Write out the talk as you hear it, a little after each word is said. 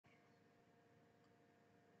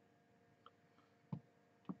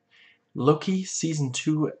Loki Season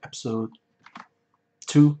 2, Episode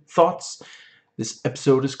 2 Thoughts. This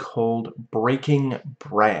episode is called Breaking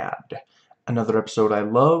Brad. Another episode I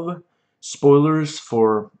love. Spoilers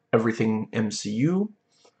for everything MCU.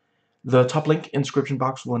 The top link in the description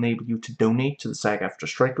box will enable you to donate to the SAG-AFTRA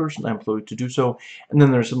strikers, and I implore you to do so. And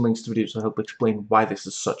then there are some links to videos that help explain why this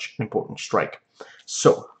is such an important strike.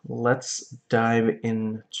 So, let's dive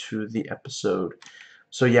into the episode.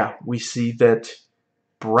 So yeah, we see that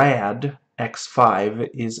Brad X5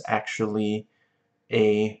 is actually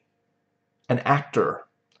an actor.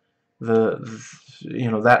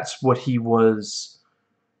 That's what he was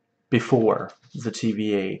before the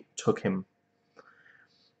TVA took him.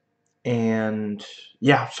 And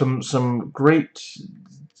yeah, some great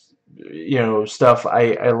stuff.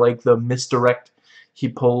 I like the misdirect he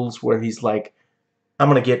pulls where he's like, I'm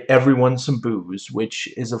gonna get everyone some booze,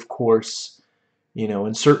 which is of course,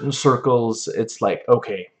 in certain circles it's like,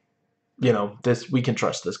 okay, this, we can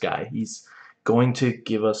trust this guy. He's going to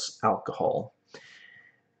give us alcohol.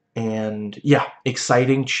 And yeah,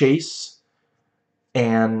 exciting chase.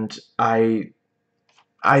 And I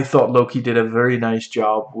thought Loki did a very nice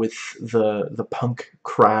job with the punk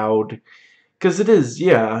crowd, because it is,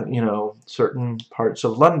 yeah, certain parts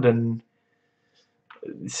of London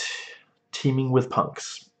teeming with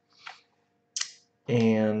punks.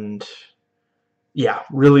 And yeah,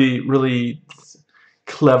 really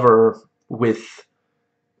clever with,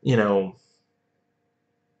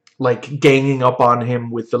 like ganging up on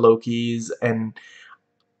him with the Lokis. And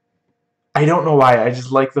I don't know why, I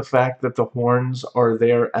just like the fact that the horns are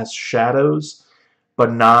there as shadows,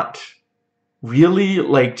 but not really,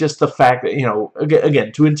 like, just the fact that,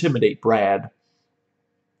 again, to intimidate Brad.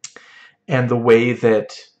 And the way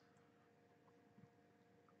that,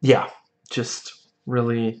 yeah, just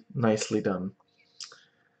really nicely done.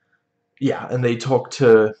 Yeah, and they talk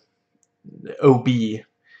to OB,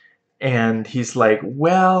 and he's like,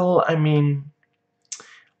 well, I mean,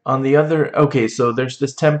 on the other... Okay, so there's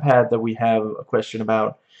this tempad that we have a question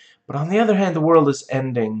about, but on the other hand, the world is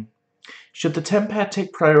ending. Should the tempad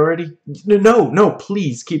take priority? No,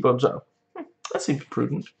 please keep them so. That seems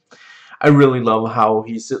prudent. I really love how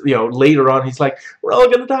he's, later on he's like, we're all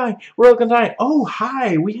gonna die, we're all gonna die. Oh,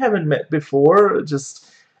 hi, we haven't met before. Just,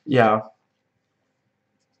 yeah.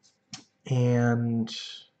 And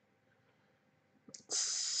let's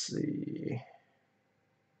see.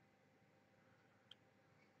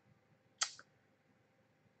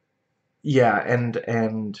 Yeah,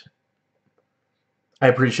 and I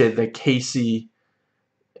appreciate that Casey,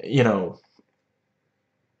 you know,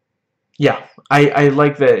 yeah, I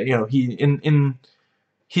like that,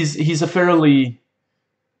 he's a fairly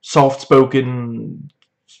soft-spoken,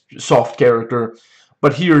 soft character,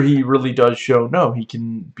 but here he really does show, no, he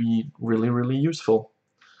can be really useful.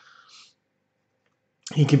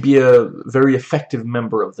 He can be a very effective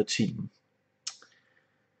member of the team.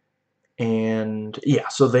 And yeah,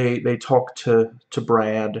 so they talk to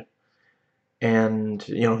Brad, and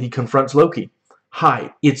he confronts Loki.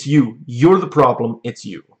 Hi, it's you. You're the problem. It's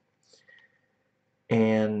you.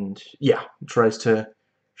 And yeah, tries to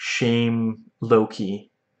shame Loki,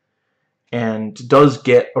 and does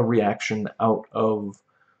get a reaction out of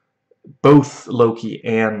both Loki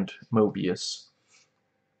and Mobius.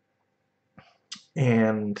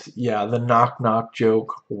 And yeah, the knock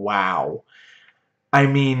joke, wow. I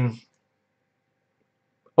mean,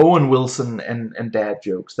 Owen Wilson and dad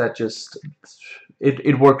jokes, that just,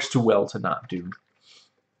 it works too well to not do.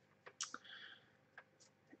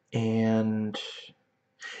 And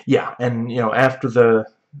yeah, and after the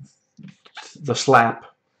slap,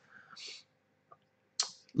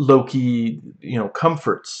 Loki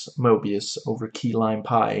comforts Mobius over key lime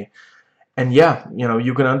pie. And yeah,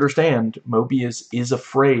 you can understand Mobius is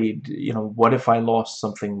afraid, what if I lost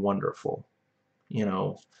something wonderful,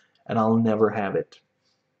 and I'll never have it.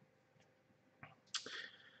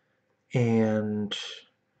 And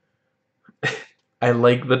I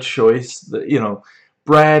like the choice that,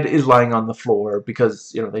 Brad is lying on the floor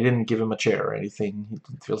because, they didn't give him a chair or anything.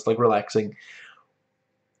 He feels like relaxing.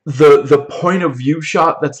 The point of view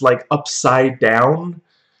shot that's like upside down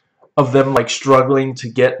of them like struggling to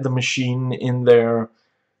get the machine in there.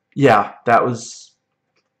 Yeah, that was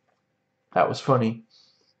funny.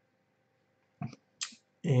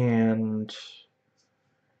 And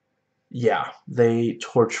yeah, they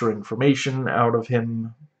torture information out of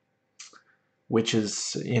him, which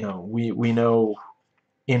is, we know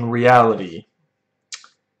in reality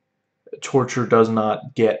torture does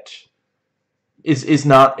not get, is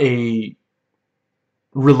not a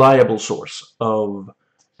reliable source of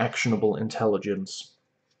actionable intelligence.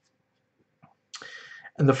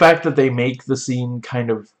 And the fact that they make the scene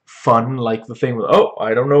kind of fun, like the thing with, oh,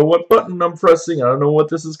 I don't know what button I'm pressing, I don't know what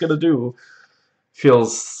this is going to do,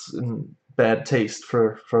 feels in bad taste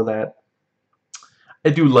for that. I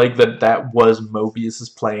do like that that was Mobius's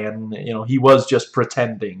plan. You know, he was just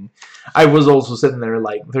pretending. I was also sitting there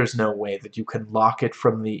like, there's no way that you can lock it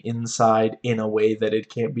from the inside in a way that it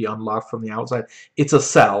can't be unlocked from the outside. It's a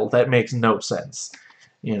cell. That makes no sense.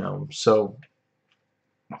 You know, so...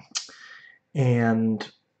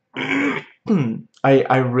 And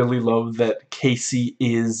I really love that Casey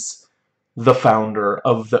is the founder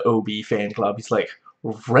of the OB fan club. He's like,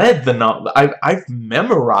 read the novel. I've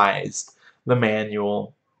memorized the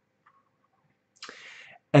manual.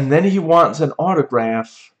 And then he wants an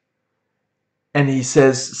autograph, and he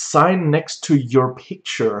says, sign next to your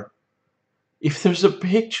picture. If there's a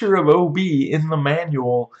picture of OB in the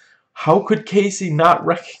manual, how could Casey not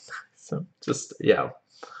recognize him? Just, yeah.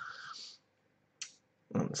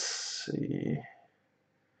 Let's see.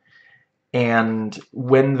 And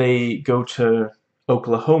when they go to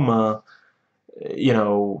Oklahoma, you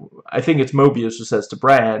know, I think it's Mobius who says to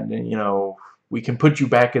Brad, you know, we can put you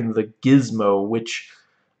back in the Gizmo, which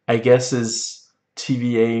I guess is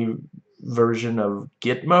TVA version of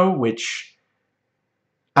Gitmo, which,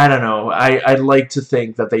 I don't know. I'd like to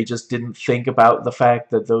think that they just didn't think about the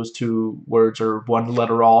fact that those two words are one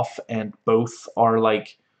letter off and both are,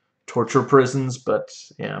 like, torture prisons, but,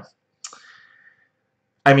 yeah.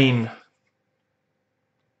 I mean...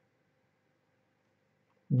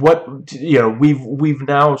 what, you know, we've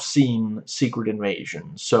now seen Secret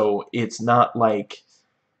Invasion, so it's not like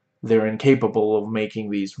they're incapable of making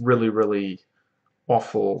these really, really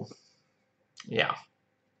awful... yeah.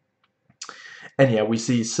 And yeah, we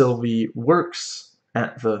see Sylvie works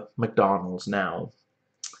at the McDonald's now,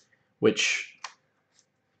 which,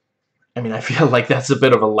 I mean, I feel like that's a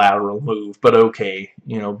bit of a lateral move, but okay.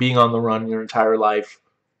 You know, being on the run your entire life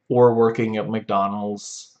or working at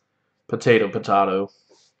McDonald's, potato, potato.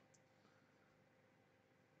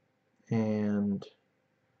 And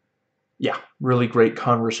yeah, really great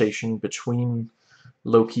conversation between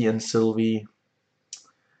Loki and Sylvie,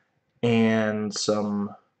 and some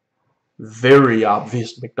very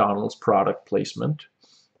obvious McDonald's product placement.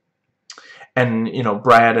 And, you know,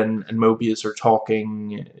 Brad and Mobius are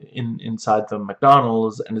talking inside the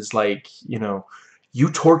McDonald's, and it's like, you know,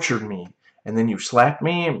 you tortured me, and then you slapped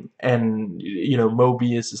me, and, you know,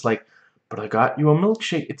 Mobius is like, but I got you a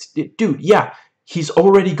milkshake. Dude, yeah, he's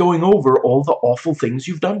already going over all the awful things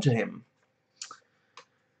you've done to him.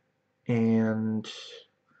 And,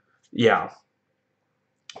 yeah,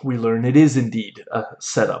 we learn it is indeed a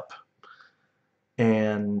setup.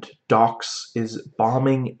 And Dox is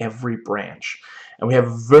bombing every branch. And we have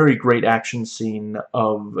a very great action scene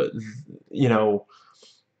of, you know,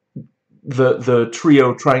 the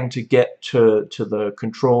trio trying to get to the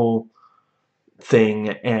control thing,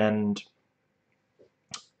 and,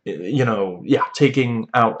 you know, yeah, taking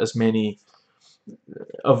out as many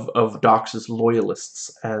of Dox's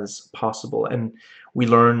loyalists as possible. And we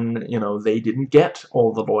learn, you know, they didn't get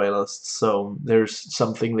all the loyalists, so there's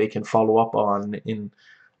something they can follow up on in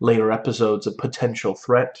later episodes, a potential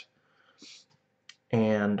threat.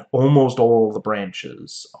 And almost all the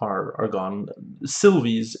branches are gone.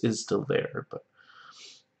 Sylvie's is still there, but...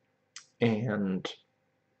 and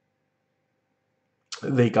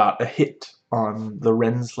they got a hit on the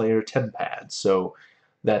Renslayer Tempad, so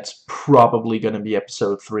that's probably going to be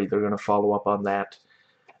episode 3. They're going to follow up on that,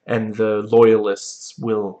 and the loyalists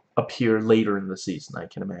will appear later in the season, I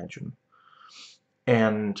can imagine.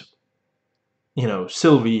 And, you know,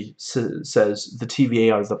 Sylvie says the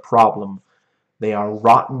TVA are the problem. They are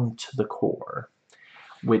rotten to the core,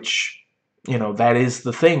 which, you know, that is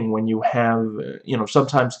the thing when you have, you know,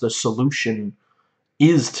 sometimes the solution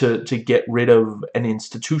is to get rid of an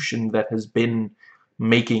institution that has been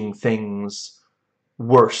making things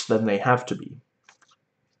worse than they have to be.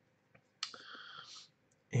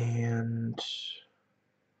 And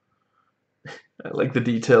I like the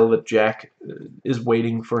detail that Jack is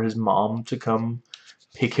waiting for his mom to come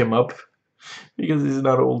pick him up because he's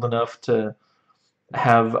not old enough to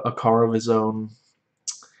have a car of his own.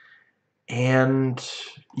 And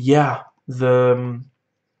yeah,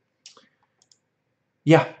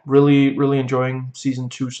 really enjoying season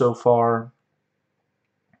 2 so far.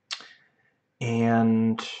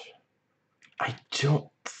 And I don't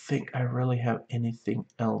think I really have anything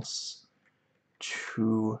else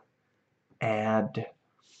to add.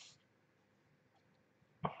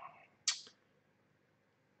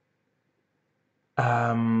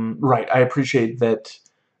 Right, I appreciate that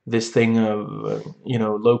this thing of, you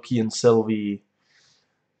know, Loki and Sylvie,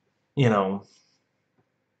 you know,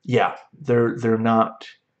 yeah, they're not.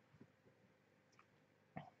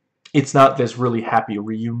 It's not this really happy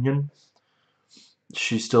reunion.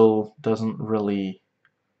 She still doesn't really,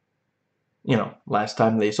 last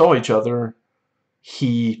time they saw each other,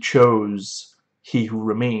 he chose He Who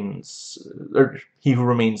Remains, or He Who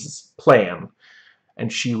Remains' plan,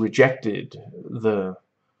 and she rejected the,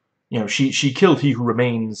 she killed He Who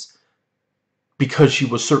Remains because she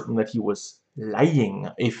was certain that he was lying.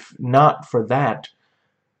 If not for that,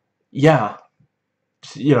 yeah,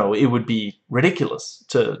 it would be ridiculous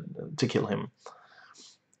to kill him.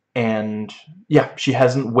 And yeah, she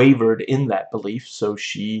hasn't wavered in that belief, so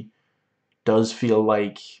she does feel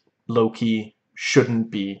like Loki shouldn't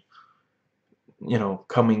be,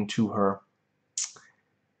 coming to her.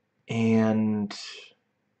 And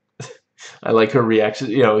I like her reaction.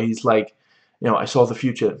 He's like, I saw the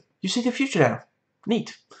future. You see the future now.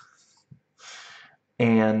 Neat.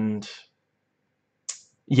 And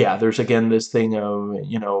yeah, there's again this thing of,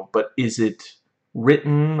 but is it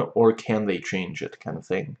written or can they change it kind of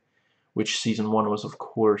thing? Which season 1 was, of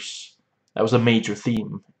course, that was a major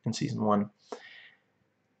theme in season 1.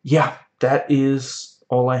 Yeah, that is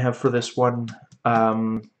all I have for this one. I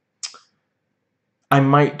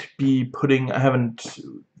might be putting, I haven't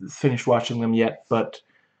finished watching them yet, but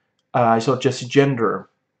I saw Jesse Gender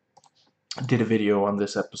did a video on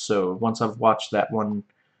this episode. Once I've watched that one,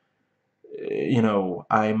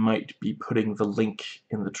 I might be putting the link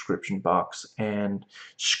in the description box, and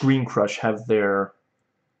Screen Crush have their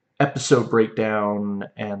episode breakdown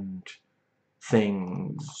and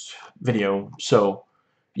things video. So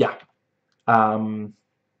yeah, um,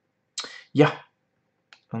 yeah,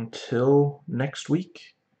 until next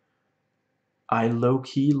week, I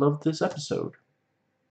low-key love this episode.